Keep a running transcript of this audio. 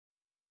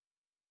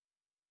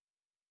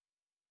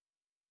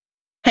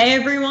Hey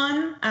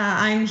everyone,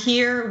 I'm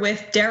here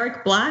with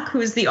Derek Black,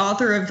 who is the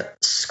author of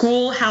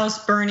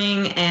Schoolhouse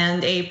Burning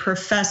and a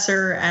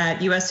professor at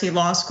USC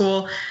Law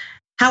School.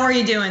 How are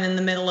you doing in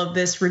the middle of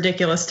this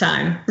ridiculous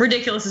time?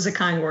 Ridiculous is a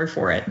kind word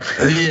for it.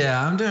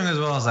 Yeah, I'm doing as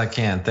well as I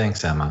can.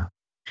 Thanks, Emma.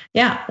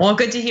 Yeah, well,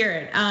 good to hear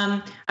it.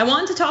 I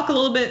wanted to talk a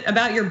little bit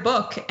about your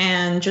book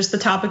and just the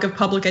topic of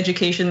public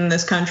education in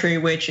this country,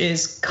 which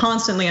is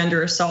constantly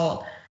under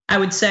assault. I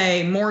would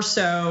say more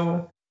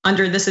so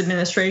under this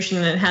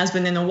administration than it has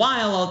been in a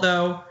while,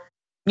 although,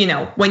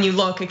 when you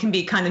look, it can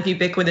be kind of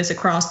ubiquitous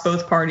across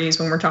both parties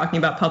when we're talking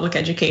about public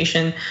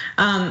education.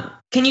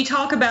 Can you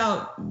talk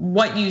about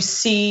what you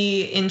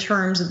see in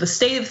terms of the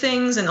state of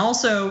things and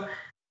also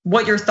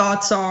what your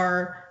thoughts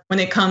are when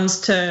it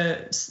comes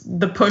to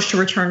the push to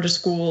return to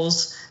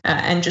schools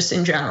and just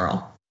in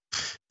general?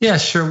 Yeah,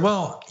 sure.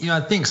 Well,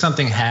 I think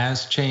something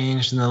has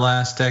changed in the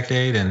last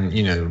decade, and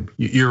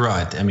you're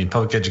right. I mean,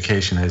 public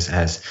education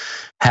has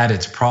had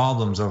its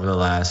problems over the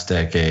last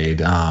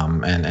decade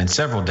and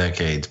several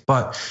decades.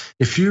 But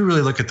if you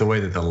really look at the way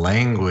that the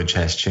language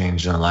has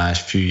changed in the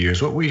last few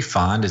years, what we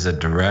find is a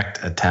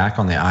direct attack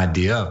on the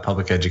idea of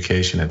public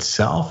education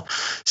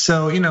itself.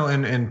 So,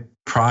 in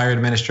prior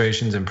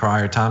administrations and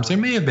prior times, there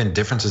may have been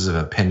differences of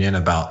opinion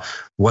about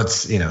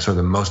what's sort of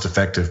the most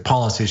effective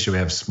policy. Should we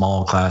have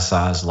small class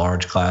size,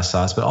 large class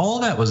size? But all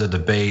of that was a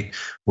debate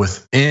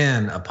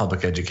within a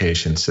public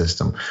education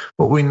system.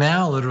 What we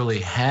now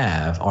literally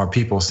have are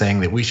people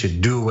saying that we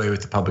should do away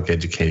with the public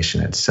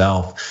education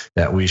itself,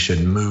 that we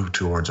should move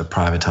towards a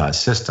privatized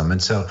system.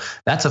 And so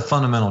that's a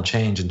fundamental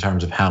change in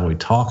terms of how we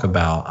talk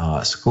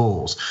about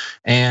schools.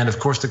 And of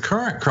course, the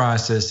current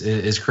crisis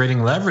is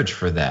creating leverage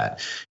for that.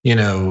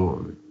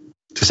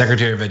 The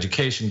Secretary of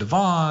Education,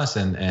 DeVos,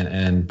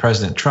 and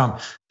President Trump,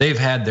 they've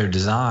had their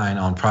design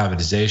on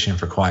privatization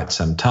for quite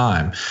some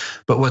time.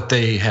 But what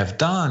they have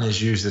done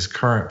is use this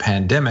current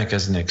pandemic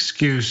as an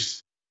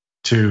excuse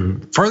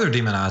to further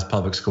demonize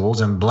public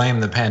schools and blame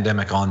the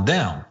pandemic on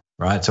them,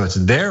 right? So it's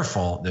their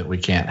fault that we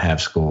can't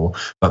have school,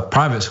 but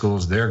private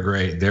schools, they're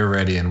great, they're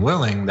ready and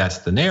willing, that's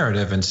the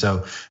narrative. And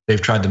so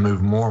they've tried to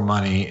move more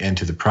money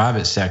into the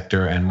private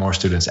sector and more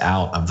students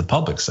out of the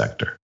public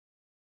sector.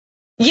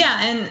 Yeah,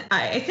 and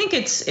I think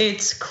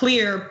it's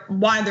clear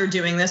why they're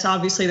doing this.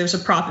 Obviously, there's a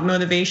profit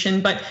motivation,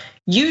 but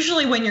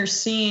usually when you're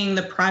seeing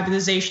the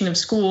privatization of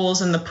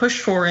schools and the push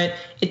for it,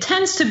 it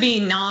tends to be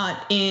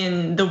not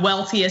in the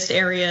wealthiest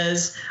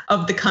areas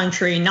of the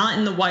country, not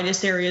in the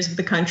whitest areas of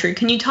the country.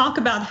 Can you talk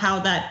about how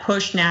that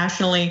push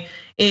nationally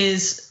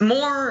is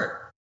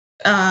more,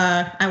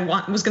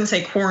 I was gonna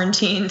say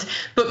quarantined,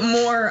 but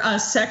more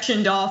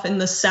sectioned off in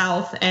the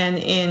South and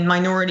in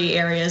minority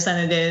areas than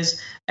it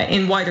is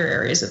in wider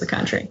areas of the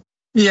country?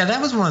 Yeah,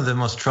 that was one of the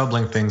most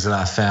troubling things that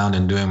I found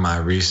in doing my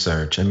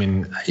research. I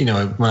mean,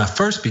 when I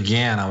first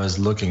began, I was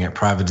looking at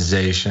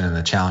privatization and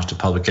the challenge to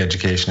public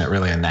education at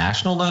really a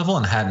national level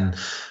and hadn't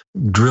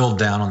drilled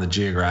down on the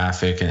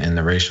geographic and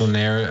the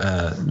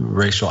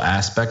racial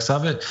aspects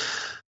of it.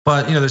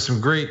 But there's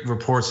some great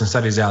reports and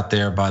studies out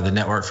there by the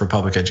Network for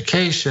Public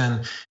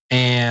Education.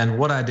 And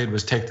what I did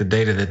was take the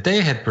data that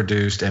they had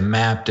produced and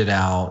mapped it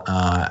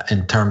out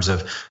in terms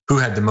of who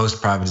had the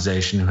most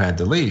privatization, who had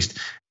the least.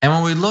 And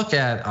when we look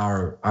at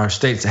our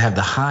states that have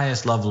the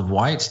highest level of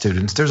white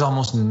students, there's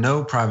almost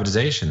no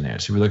privatization there.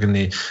 So if we look in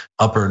the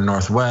upper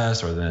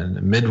Northwest or the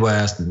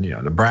Midwest, and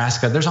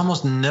Nebraska, there's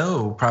almost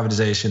no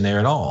privatization there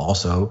at all.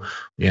 Also,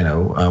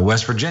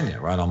 West Virginia,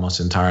 right?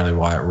 Almost entirely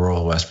white,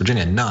 rural West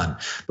Virginia, none.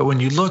 But when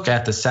you look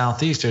at the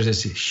Southeast, there's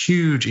this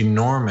huge,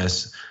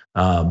 enormous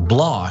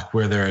block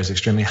where there is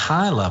extremely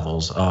high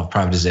levels of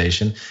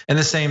privatization, and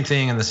the same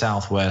thing in the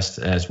Southwest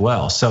as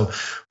well. So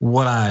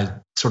what I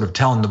sort of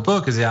tell in the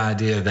book is the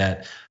idea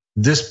that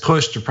this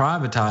push to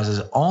privatize is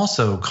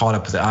also caught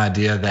up with the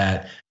idea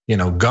that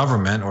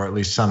government, or at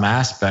least some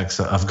aspects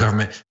of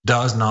government,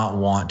 does not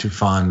want to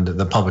fund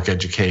the public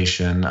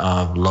education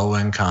of low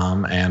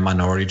income and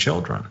minority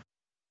children.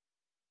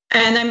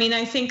 And I mean,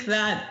 I think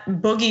that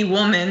boogie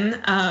woman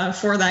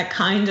for that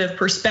kind of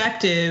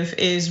perspective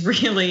is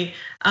really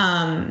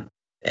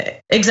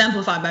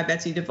exemplified by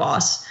Betsy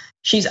DeVos.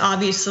 She's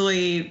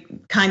obviously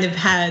kind of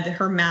had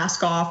her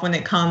mask off when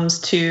it comes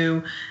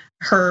to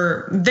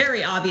her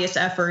very obvious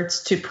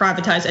efforts to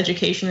privatize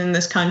education in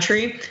this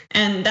country.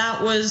 And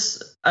that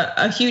was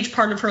a huge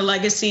part of her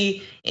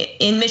legacy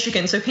in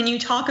Michigan. So can you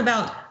talk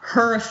about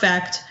her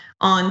effect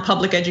on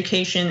public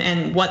education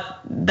and what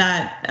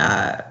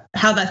that,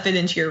 how that fit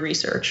into your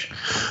research?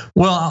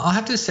 Well, I'll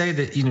have to say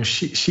that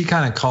she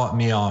kind of caught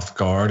me off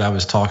guard. I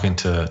was talking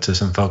to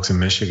some folks in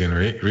Michigan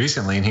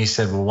recently, and he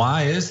said, "Well,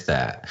 why is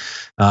that?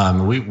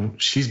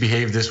 She's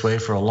behaved this way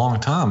for a long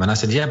time." And I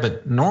said, "Yeah,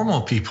 but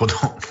normal people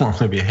don't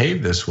normally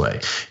behave this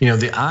way."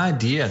 The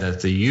idea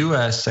that the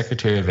U.S.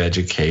 Secretary of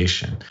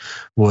Education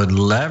would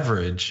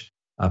leverage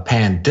a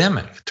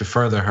pandemic to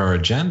further her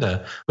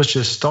agenda was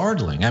just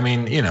startling. I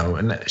mean,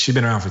 and she's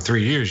been around for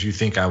 3 years. You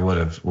think I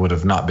would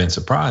have not been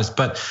surprised,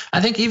 but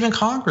I think even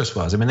Congress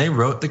was. I mean, they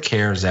wrote the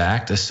CARES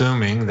Act,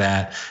 assuming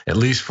that at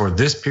least for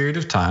this period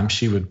of time,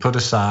 she would put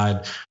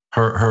aside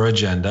her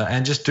agenda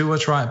and just do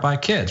what's right by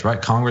kids,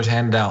 right? Congress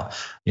handed out,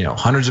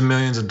 hundreds of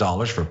millions of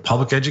dollars for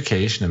public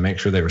education to make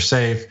sure they were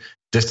safe,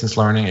 distance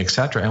learning, et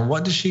cetera. And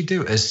what does she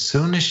do? As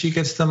soon as she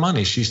gets the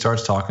money, she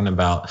starts talking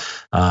about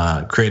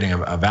creating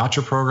a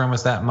voucher program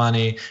with that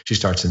money. She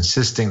starts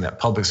insisting that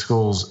public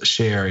schools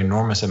share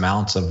enormous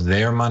amounts of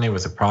their money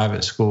with the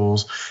private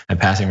schools and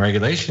passing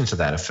regulations to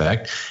that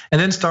effect. And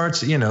then starts,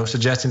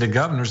 suggesting to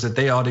governors that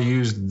they ought to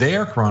use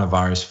their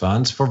coronavirus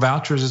funds for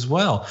vouchers as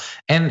well.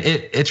 And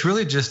it's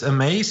really just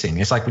amazing.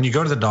 It's like when you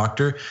go to the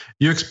doctor,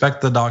 you expect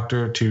the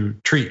doctor to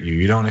treat you.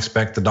 You don't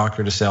expect the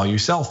doctor to sell you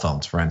cell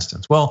phones, for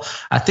instance. Well,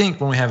 I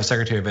think when we have a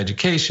Secretary of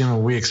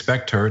Education, we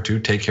expect her to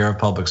take care of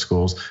public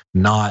schools,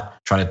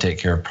 not try to take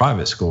care of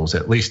private schools,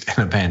 at least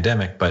in a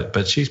pandemic.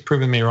 But she's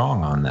proven me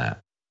wrong on that.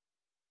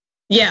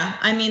 Yeah,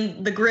 I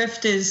mean, the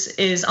grift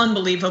is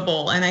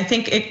unbelievable. And I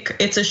think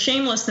it's a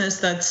shamelessness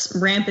that's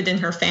rampant in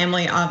her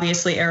family.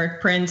 Obviously,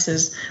 Eric Prince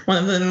is one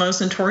of the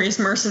most notorious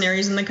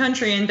mercenaries in the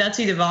country, and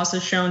Betsy DeVos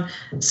has shown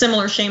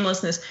similar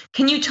shamelessness.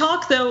 Can you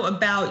talk though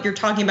about, you're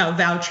talking about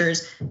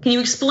vouchers. Can you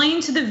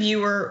explain to the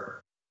viewer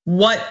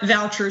what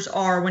vouchers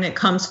are when it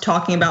comes to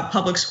talking about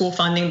public school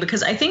funding?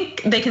 Because I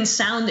think they can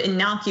sound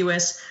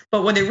innocuous,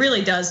 but what it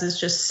really does is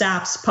just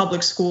saps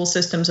public school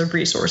systems of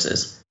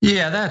resources.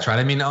 Yeah, that's right.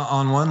 I mean,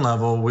 on one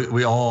level,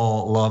 we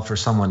all love for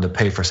someone to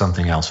pay for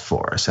something else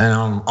for us. And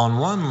on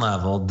one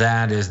level,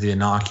 that is the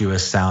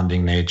innocuous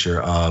sounding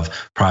nature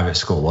of private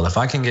school. Well, if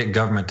I can get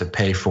government to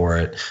pay for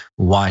it,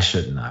 why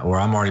shouldn't I? Or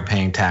I'm already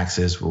paying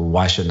taxes, well,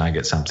 why shouldn't I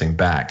get something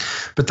back?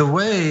 But the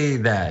way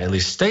that at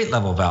least state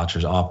level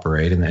vouchers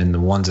operate, and the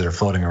ones that are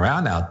floating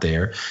around out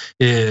there,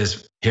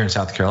 is here in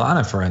South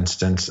Carolina, for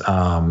instance,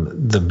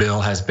 the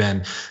bill has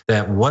been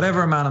that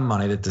whatever amount of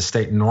money that the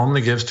state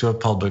normally gives to a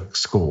public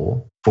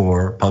school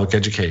for public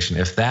education,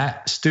 if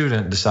that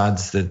student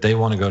decides that they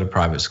want to go to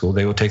private school,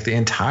 they will take the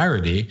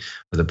entirety,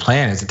 or the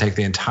plan is to take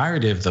the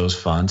entirety of those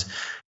funds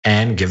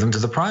and give them to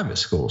the private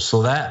school.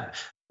 So that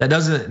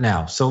doesn't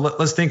now. So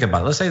let's think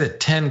about it. Let's say that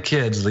 10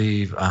 kids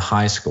leave a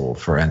high school,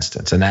 for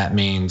instance, and that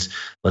means,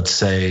 let's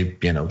say,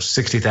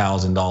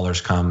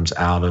 $60,000 comes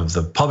out of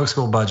the public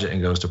school budget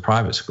and goes to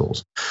private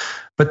schools.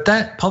 But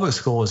that public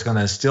school is going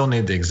to still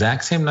need the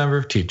exact same number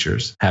of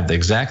teachers, have the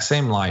exact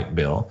same light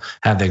bill,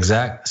 have the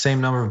exact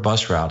same number of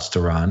bus routes to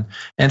run.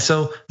 And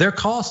so their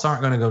costs aren't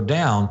going to go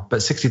down, but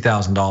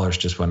 $60,000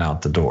 just went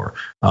out the door.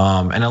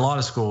 And a lot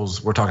of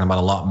schools, we're talking about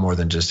a lot more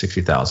than just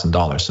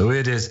 $60,000. So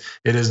it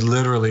is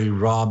literally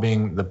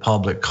robbing the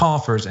public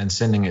coffers and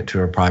sending it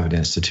to a private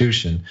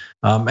institution.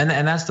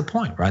 And that's the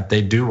point, right?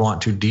 They do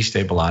want to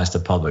destabilize the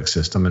public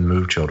system and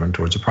move children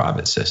towards a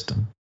private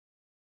system.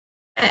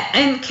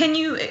 And can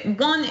you,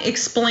 one,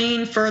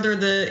 explain further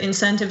the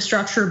incentive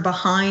structure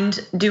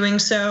behind doing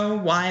so?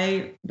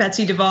 Why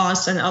Betsy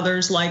DeVos and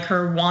others like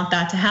her want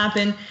that to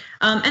happen?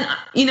 And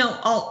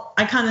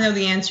I kind of know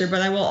the answer,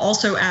 but I will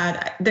also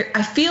add,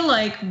 I feel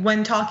like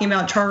when talking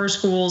about charter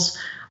schools,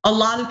 a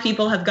lot of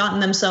people have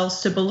gotten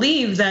themselves to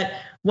believe that,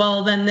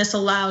 well, then this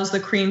allows the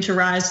cream to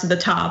rise to the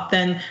top.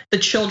 Then the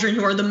children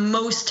who are the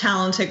most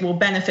talented will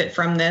benefit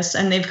from this,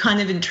 and they've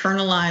kind of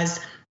internalized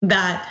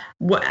that,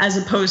 as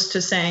opposed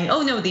to saying,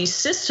 oh no, these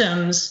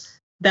systems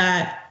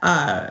that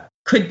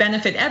could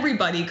benefit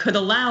everybody could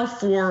allow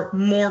for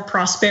more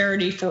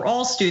prosperity for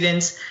all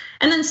students.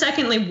 And then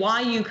secondly,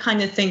 why you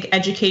kind of think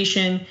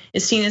education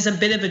is seen as a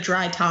bit of a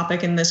dry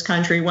topic in this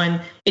country when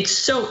it's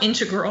so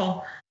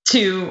integral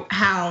to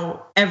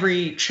how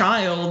every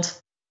child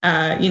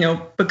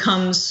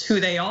becomes who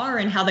they are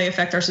and how they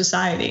affect our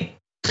society.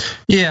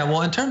 Yeah,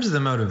 well, in terms of the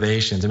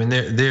motivations, I mean,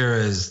 there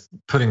is,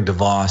 putting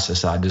DeVos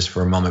aside just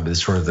for a moment, but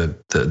it's sort of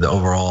the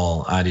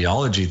overall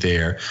ideology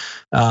there.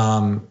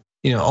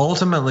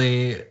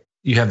 Ultimately,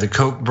 you have the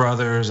Koch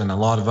brothers and a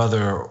lot of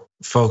other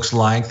folks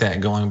like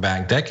that going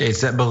back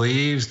decades that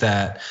believes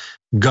that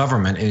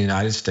government in the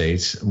United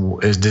States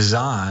is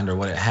designed, or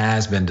what it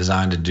has been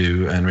designed to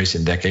do in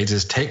recent decades,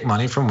 is take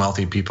money from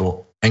wealthy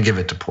people and give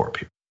it to poor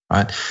people,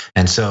 right?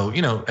 And so,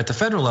 at the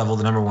federal level,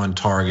 the number one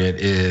target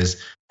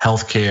is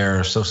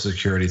healthcare, Social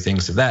Security,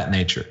 things of that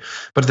nature.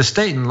 But at the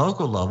state and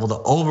local level, the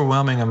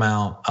overwhelming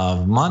amount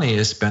of money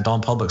is spent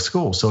on public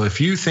schools. So if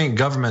you think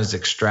government is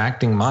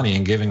extracting money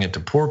and giving it to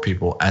poor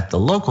people at the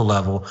local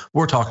level,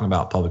 we're talking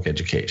about public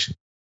education.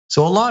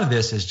 So a lot of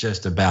this is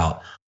just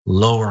about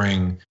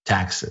lowering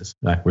taxes,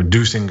 like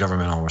reducing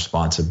governmental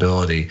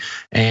responsibility.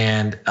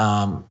 And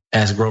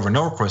as Grover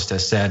Norquist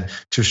has said,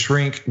 to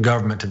shrink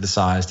government to the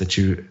size that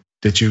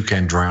you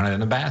can drown it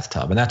in a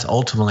bathtub. And that's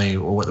ultimately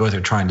what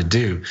they're trying to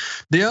do.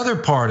 The other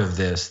part of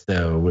this,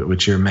 though,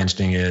 which you're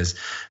mentioning, is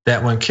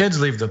that when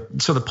kids leave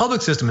so the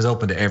public system is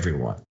open to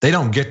everyone. They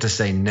don't get to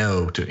say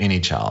no to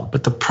any child,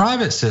 but the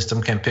private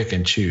system can pick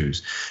and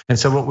choose. And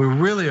so what we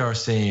really are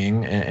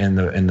seeing in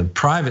the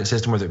private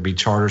system, whether it be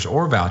charters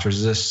or vouchers,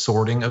 is a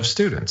sorting of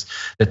students,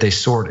 that they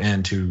sort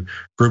into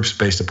groups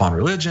based upon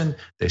religion,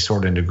 they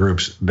sort into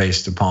groups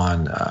based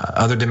upon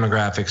other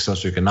demographics,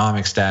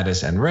 socioeconomic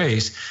status, and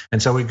race.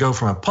 And so we go go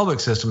from a public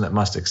system that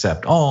must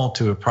accept all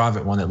to a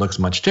private one that looks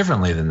much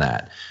differently than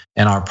that.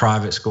 And our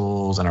private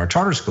schools and our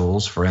charter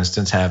schools, for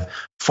instance, have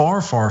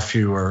far, far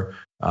fewer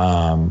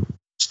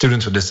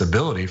students with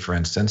disability, for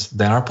instance,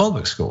 than our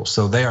public schools.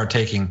 So they are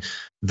taking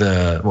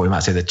what we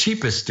might say the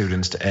cheapest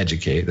students to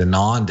educate, the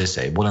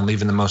non-disabled, and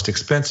leaving the most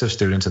expensive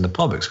students in the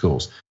public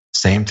schools.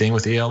 Same thing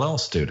with ELL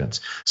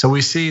students. So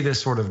we see this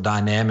sort of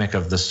dynamic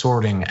of the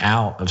sorting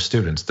out of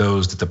students,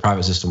 those that the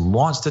private system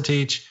wants to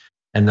teach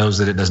and those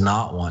that it does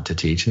not want to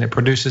teach, and it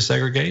produces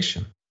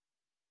segregation.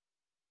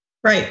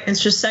 Right,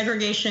 it's just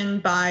segregation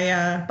by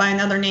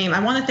another name.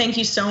 I want to thank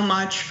you so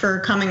much for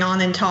coming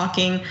on and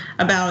talking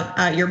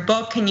about your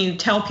book. Can you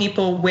tell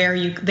people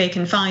where they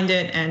can find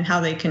it and how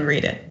they can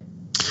read it?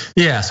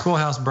 Yeah,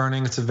 Schoolhouse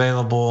Burning. It's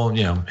available,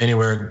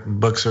 anywhere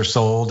books are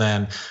sold.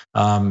 And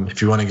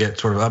if you want to get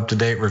sort of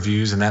up-to-date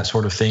reviews and that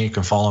sort of thing, you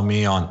can follow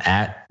me on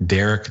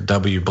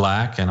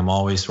 @DerrickW.Black. And I'm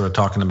always sort of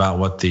talking about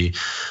what the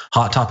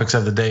hot topics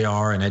of the day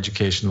are in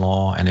education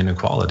law and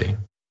inequality.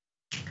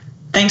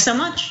 Thanks so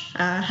much.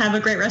 Have a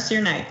great rest of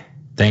your night.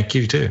 Thank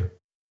you too.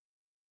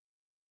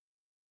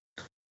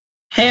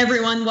 Hey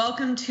everyone,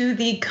 welcome to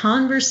the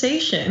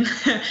conversation.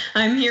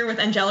 I'm here with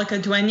Angelica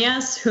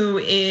Dueñas, who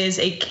is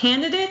a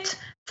candidate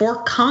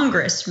for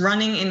Congress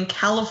running in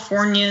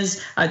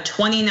California's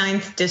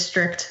 29th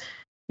district.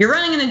 You're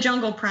running in a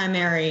jungle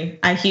primary,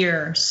 I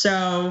hear,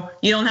 so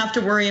you don't have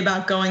to worry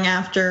about going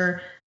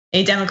after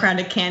a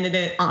Democratic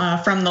candidate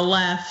from the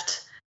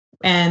left,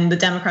 and the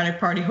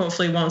Democratic Party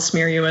hopefully won't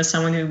smear you as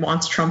someone who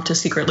wants Trump to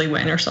secretly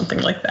win or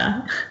something like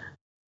that.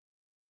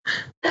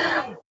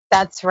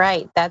 That's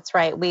right. That's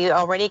right. We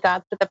already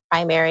got through the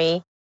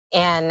primary,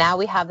 and now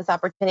we have this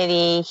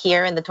opportunity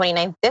here in the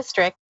 29th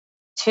district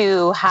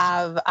to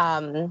have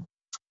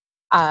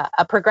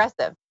a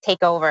progressive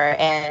take over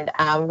and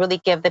really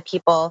give the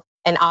people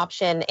an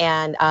option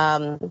and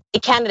a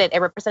candidate, a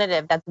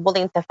representative that's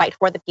willing to fight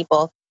for the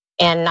people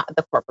and not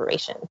the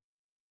corporation.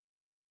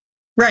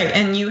 Right,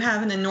 and you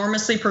have an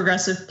enormously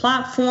progressive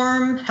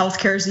platform.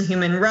 Healthcare is a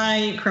human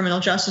right, criminal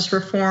justice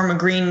reform, a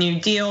Green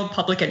New Deal,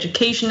 public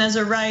education as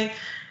a right.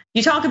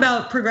 You talk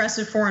about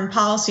progressive foreign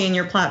policy in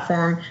your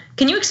platform.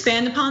 Can you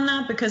expand upon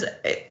that? Because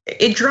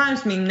it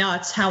drives me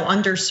nuts how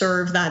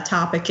underserved that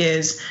topic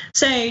is,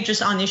 say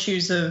just on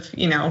issues of,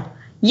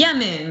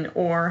 Yemen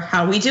or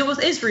how we deal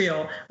with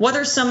Israel. What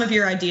are some of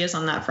your ideas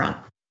on that front?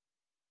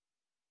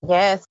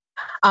 Yes,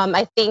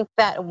 I think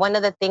that one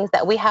of the things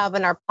that we have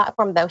in our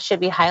platform that should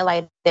be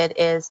highlighted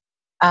is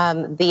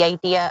the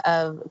idea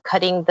of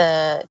cutting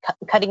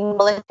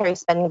military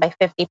spending by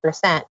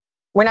 50%.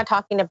 We're not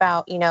talking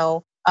about,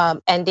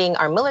 ending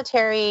our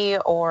military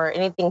or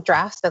anything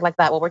drastic like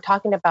that. What we're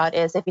talking about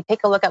is if you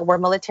take a look at where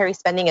military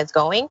spending is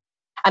going,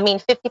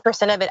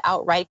 50% of it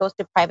outright goes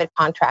to private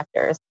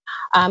contractors.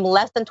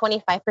 Less than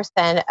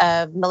 25%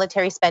 of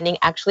military spending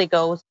actually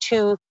goes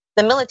to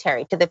the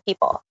military, to the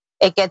people.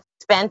 It gets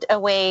spent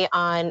away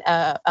on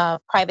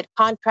private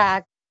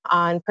contracts,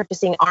 on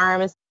purchasing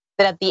arms,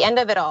 that at the end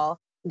of it all,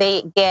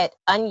 they get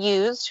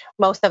unused,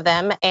 most of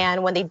them.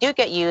 And when they do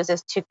get used,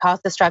 is to cause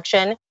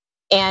destruction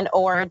and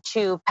or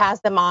to pass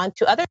them on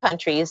to other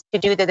countries to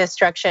do the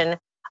destruction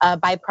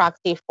by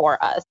proxy for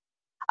us.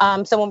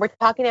 So when we're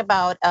talking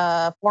about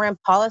foreign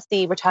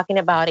policy, we're talking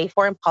about a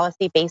foreign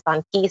policy based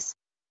on peace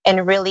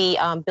and really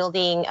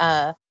building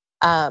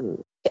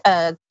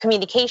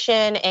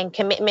communication and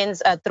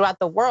commitments throughout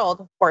the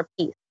world for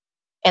peace.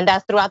 And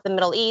that's throughout the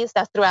Middle East,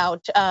 that's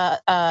throughout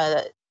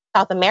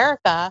South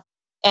America,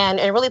 and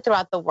really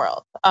throughout the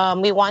world.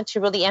 We want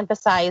to really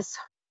emphasize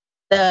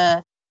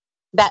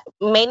that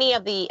many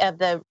of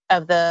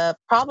the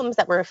problems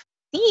that we're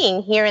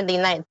seeing here in the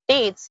United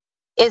States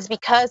is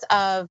because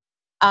of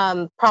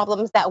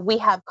problems that we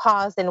have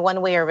caused in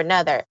one way or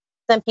another.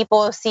 Some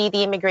people see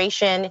the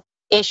immigration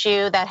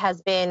issue that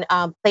has been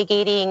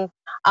plaguing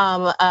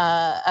some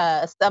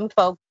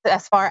folks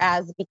as far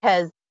as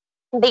because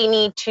they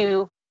need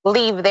to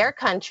leave their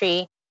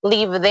country,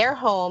 leave their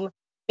home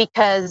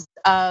because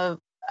of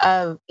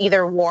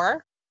either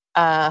war,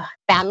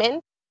 famine,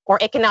 or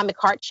economic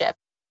hardship.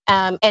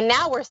 And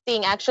now we're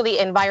seeing actually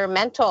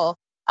environmental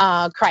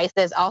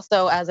crisis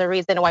also as a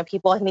reason why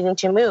people are needing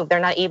to move. They're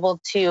not able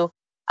to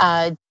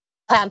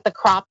plant the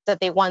crops that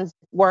they once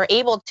were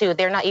able to.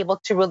 They're not able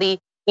to really,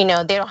 they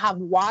don't have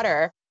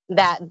water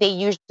that they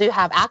usually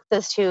have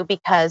access to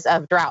because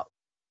of drought.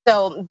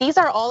 So these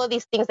are all of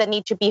these things that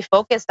need to be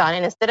focused on.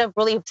 And instead of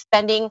really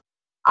spending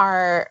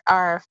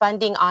our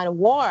funding on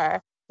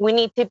war, we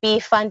need to be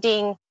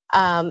funding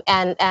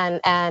and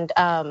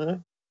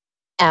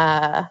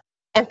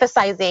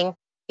emphasizing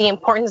the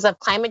importance of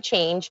climate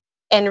change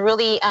and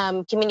really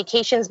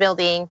communications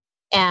building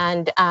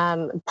and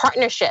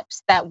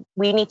partnerships that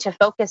we need to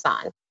focus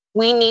on.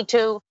 We need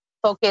to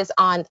focus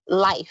on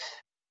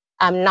life,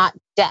 not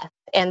death.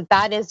 And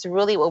that is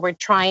really what we're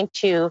trying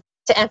to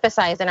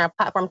emphasize in our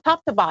platform,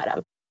 top to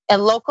bottom,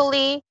 and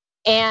locally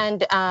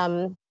and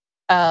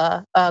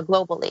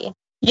globally.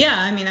 Yeah,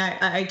 I mean,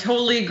 I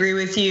totally agree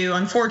with you.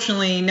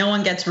 Unfortunately, no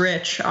one gets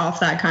rich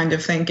off that kind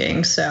of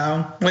thinking.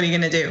 So what are you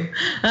gonna do?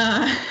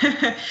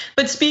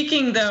 But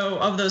speaking though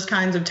of those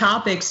kinds of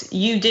topics,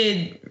 you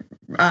did,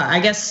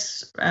 I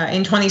guess,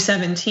 in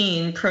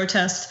 2017,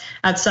 protest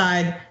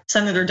outside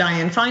Senator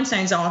Dianne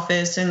Feinstein's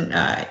office, and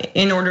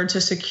in order to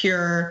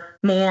secure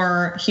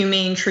more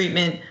humane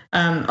treatment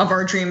of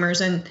our dreamers.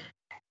 And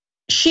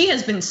she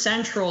has been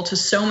central to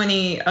so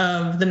many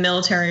of the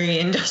military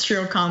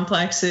industrial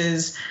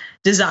complex's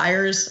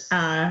desires,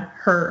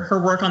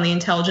 her work on the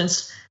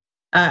intelligence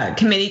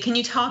committee. Can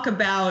you talk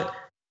about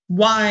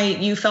why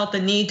you felt the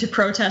need to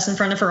protest in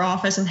front of her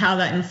office and how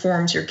that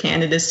informs your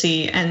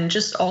candidacy, and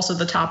just also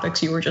the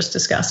topics you were just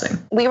discussing?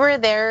 We were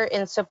there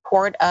in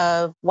support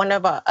of one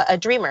of a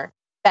dreamer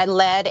that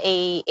led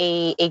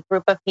a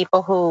group of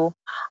people who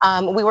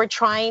we were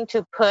trying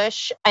to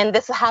push, and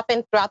this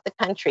happened throughout the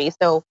country.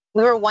 So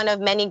we were one of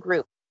many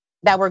groups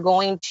that were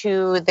going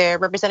to their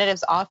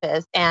representative's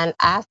office and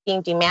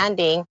asking,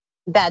 demanding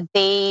that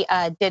they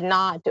did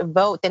not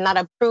vote, did not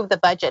approve the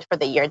budget for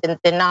the year,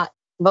 did not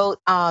vote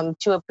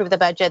to approve the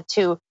budget,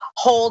 to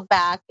hold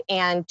back,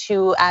 and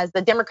to, as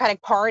the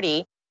Democratic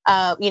Party,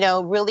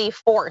 really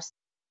force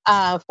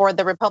for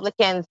the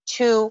Republicans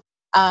to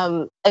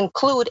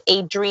include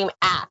a DREAM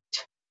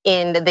Act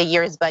in the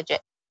year's budget.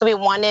 So we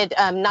wanted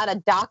not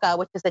a DACA,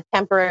 which is a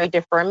temporary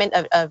deferment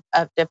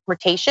of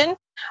deportation,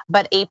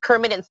 but a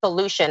permanent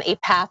solution, a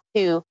path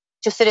to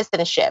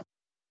citizenship.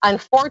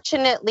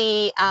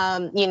 Unfortunately,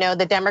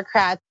 the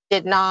Democrats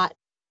did not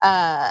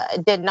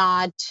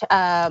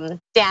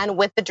stand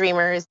with the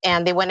Dreamers,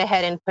 and they went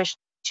ahead and pushed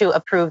to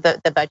approve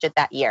the budget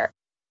that year.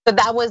 So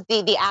that was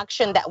the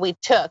action that we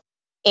took.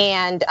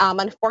 And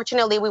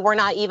unfortunately, we were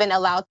not even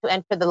allowed to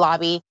enter the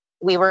lobby.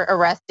 We were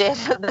arrested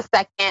the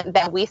second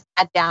that we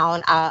sat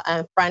down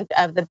in front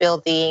of the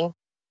building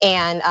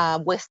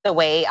and whisked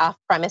away off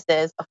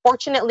premises.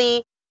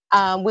 Fortunately,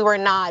 we were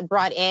not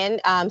brought in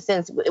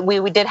since we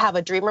did have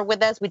a dreamer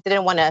with us. We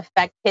didn't want to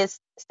affect his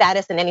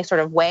status in any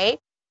sort of way.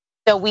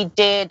 So we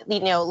did,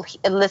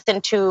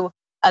 listen to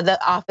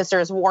the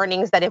officers'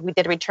 warnings that if we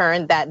did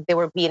return, that there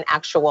would be an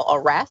actual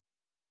arrest.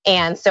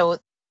 And so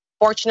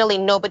fortunately,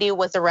 nobody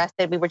was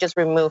arrested. We were just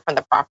removed from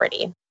the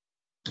property.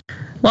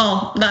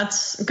 Well,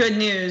 that's good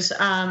news,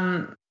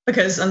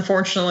 because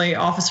unfortunately,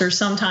 officers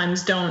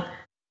sometimes don't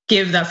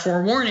give that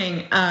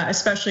forewarning,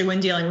 especially when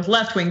dealing with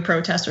left-wing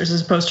protesters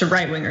as opposed to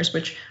right-wingers,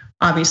 which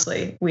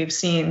obviously we've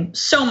seen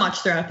so much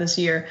throughout this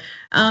year.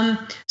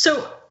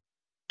 So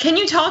can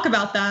you talk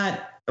about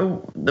that?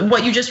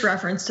 What you just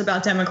referenced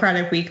about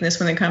Democratic weakness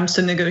when it comes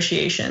to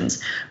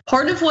negotiations.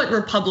 Part of what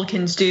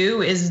Republicans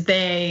do is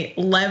they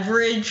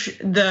leverage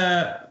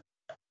the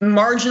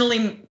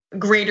marginally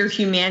greater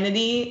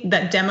humanity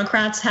that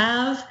Democrats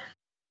have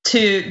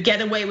to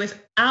get away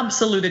with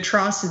absolute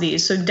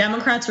atrocities. So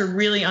Democrats are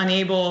really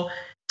unable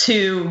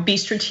to be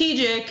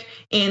strategic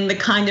in the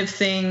kind of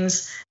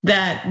things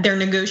that they're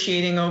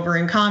negotiating over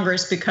in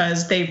Congress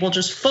because they will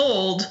just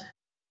fold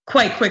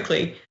quite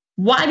quickly.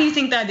 Why do you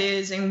think that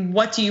is, and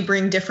what do you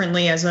bring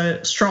differently as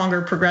a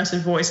stronger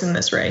progressive voice in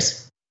this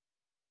race?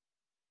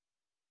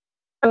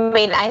 I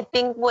mean, I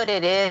think what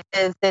it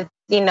is that,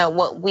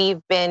 what we've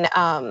been,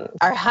 our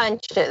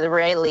hunch is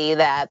really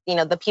that,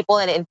 the people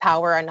in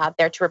power are not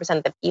there to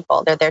represent the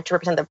people. They're there to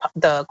represent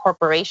the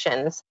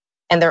corporations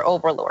and their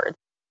overlords.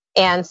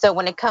 And so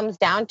when it comes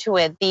down to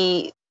it,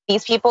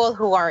 these people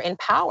who are in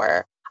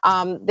power,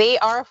 they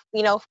are,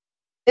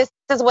 this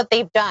is what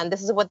they've done.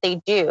 This is what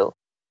they do.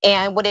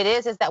 And what it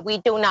is that we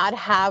do not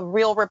have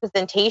real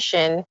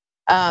representation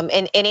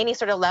in any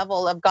sort of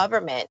level of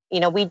government.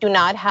 We do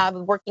not have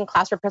working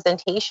class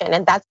representation,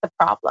 and that's the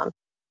problem.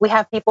 We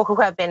have people who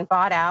have been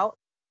bought out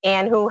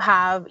and who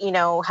have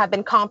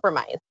been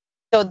compromised.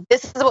 So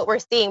this is what we're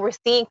seeing. We're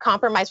seeing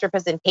compromised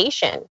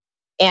representation,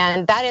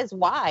 and that is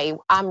why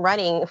I'm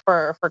running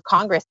for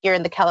Congress here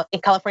in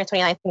California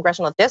 29th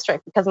Congressional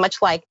District, because much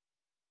like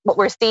what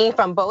we're seeing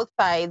from both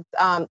sides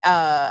of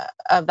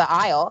the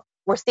aisle,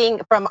 we're seeing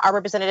from our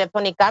representative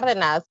Tony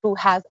Cardenas, who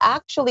has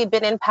actually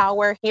been in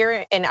power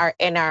here in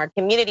our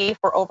community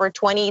for over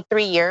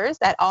 23 years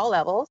at all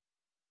levels.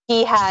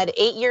 He had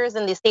 8 years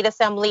in the state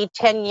assembly,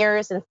 10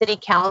 years in city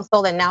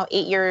council, and now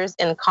 8 years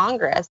in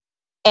Congress.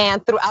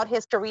 And throughout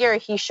his career,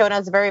 he's shown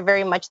us very,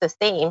 very much the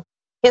same.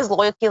 His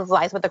loyalty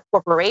lies with the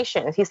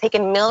corporations. He's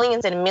taken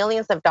millions and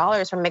millions of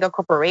dollars from mega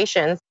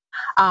corporations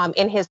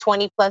in his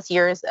 20 plus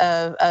years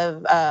of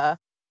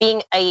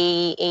being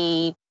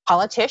a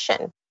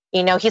politician.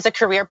 He's a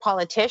career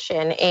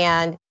politician,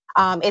 and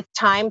it's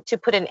time to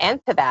put an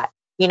end to that.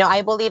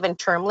 I believe in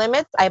term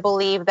limits. I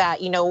believe that,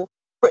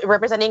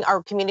 representing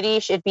our community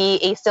should be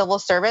a civil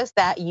service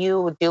that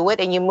you do it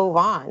and you move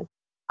on.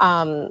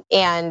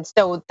 And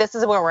so this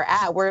is where we're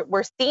at.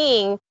 We're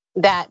seeing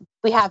that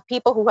we have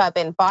people who have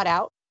been bought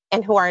out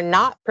and who are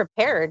not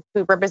prepared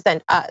to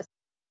represent us.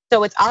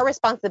 So it's our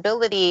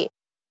responsibility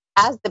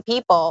as the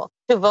people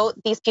to vote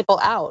these people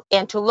out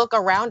and to look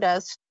around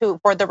us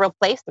for the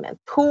replacement.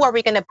 Who are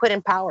we going to put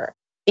in power?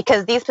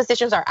 Because these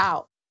positions are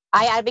out.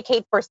 I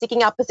advocate for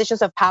seeking out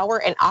positions of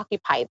power and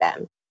occupy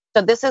them.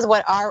 So this is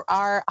what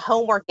our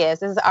homework is.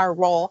 This is our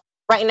role.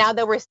 Right now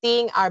that we're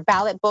seeing our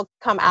ballot books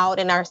come out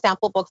and our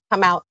sample books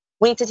come out,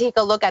 we need to take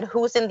a look at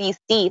who's in these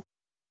seats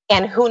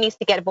and who needs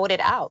to get voted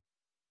out.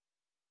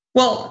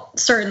 Well,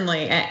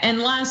 certainly.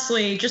 And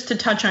lastly, just to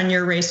touch on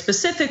your race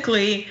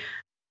specifically,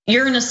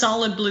 you're in a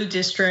solid blue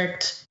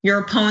district. Your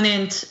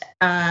opponent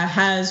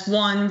has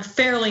won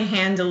fairly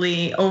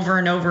handily over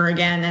and over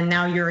again, and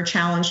now you're a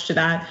challenge to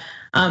that.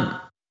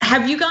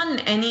 Have you gotten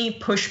any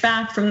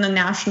pushback from the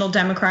National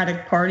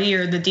Democratic Party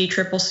or the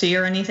DCCC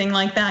or anything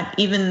like that,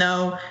 even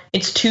though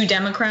it's 2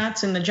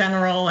 Democrats in the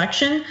general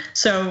election?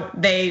 So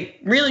they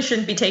really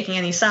shouldn't be taking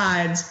any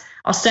sides,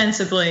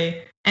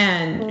 ostensibly,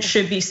 and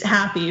should be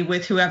happy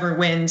with whoever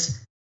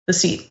wins the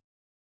seat.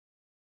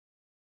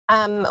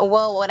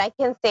 Well, what I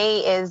can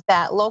say is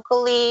that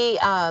locally,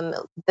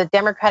 the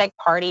Democratic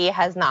Party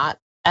has not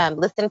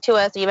listened to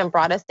us, even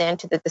brought us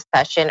into the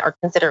discussion or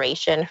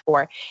consideration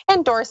for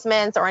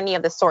endorsements or any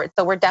of the sort.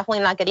 So we're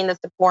definitely not getting the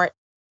support.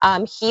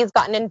 He's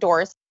gotten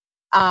endorsed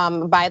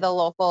by the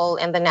local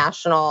and the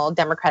National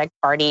Democratic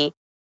Party.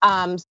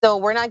 So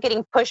we're not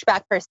getting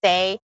pushback per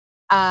se.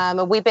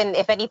 We've been,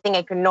 if anything,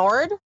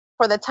 ignored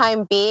for the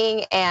time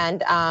being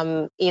and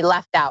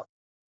left out.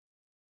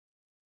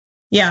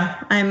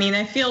 Yeah, I mean,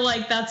 I feel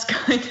like that's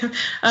kind of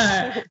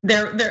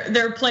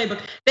their playbook.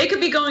 They could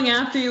be going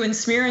after you and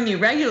smearing you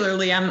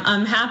regularly.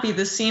 I'm happy.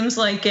 This seems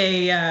like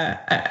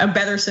a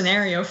better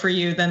scenario for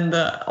you than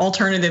the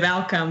alternative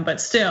outcome. But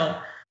still,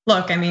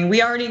 look, I mean,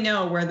 we already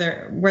know where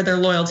their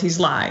loyalties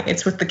lie.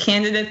 It's with the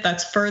candidate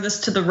that's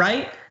furthest to the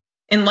right,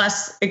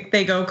 unless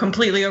they go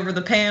completely over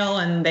the pale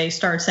and they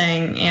start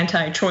saying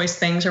anti-choice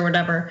things or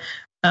whatever,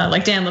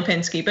 like Dan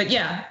Lipinski. But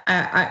yeah,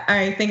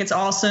 I think it's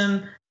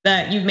awesome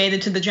that you've made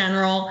it to the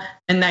general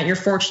and that you're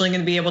fortunately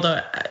going to be able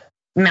to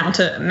mount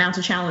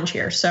a challenge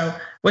here. So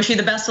wish you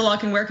the best of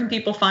luck. And where can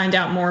people find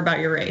out more about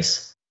your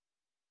race?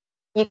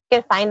 You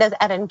can find us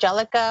at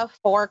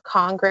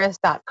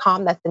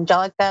Angelica4Congress.com. That's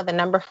Angelica, the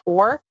number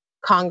 4,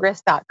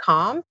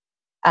 Congress.com.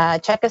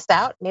 Check us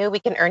out. Maybe we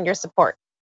can earn your support.